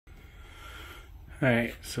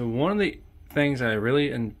Alright, so one of the things I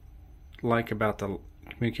really like about the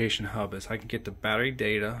Communication Hub is I can get the battery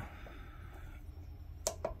data,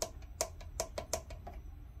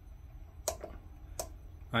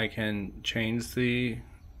 I can change the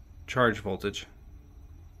charge voltage,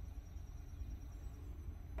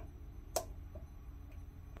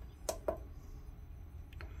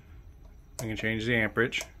 I can change the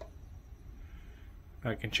amperage,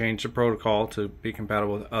 I can change the protocol to be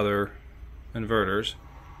compatible with other inverters.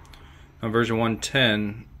 On version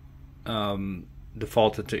 110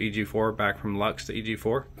 defaulted to EG4, back from Lux to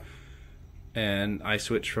EG4, and I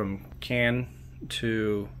switched from CAN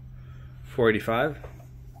to 485,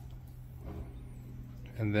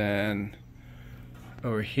 and then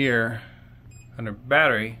over here under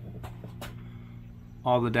battery,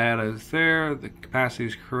 all the data is there, the capacity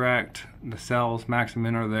is correct, the cells max and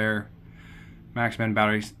min are there, max min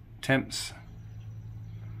battery temps,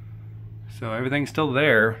 so everything's still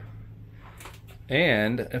there.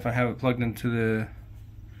 And if I have it plugged into the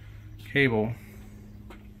cable,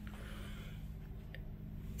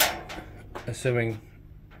 assuming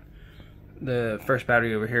the first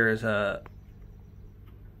battery over here is a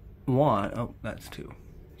 1, oh that's 2,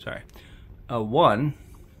 sorry, a 1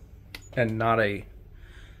 and not a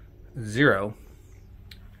 0,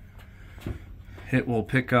 it will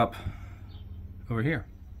pick up over here.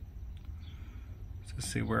 So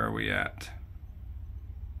let's see, where are we at?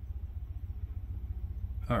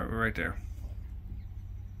 Alright, we're right there.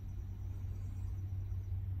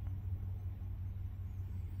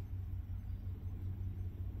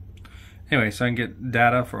 Anyway, so I can get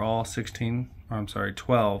data for all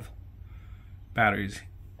 12 batteries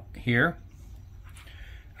here.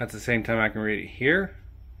 At the same time I can read it here,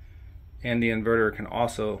 and the inverter can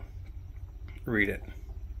also read it.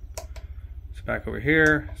 So back over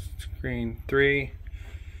here, screen 3.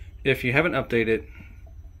 If you haven't updated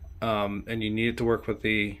and you need it to work with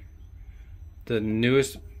the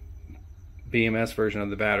newest BMS version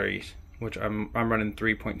of the batteries, which I'm running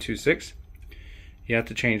 3.26, you have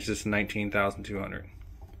to change this to 19,200.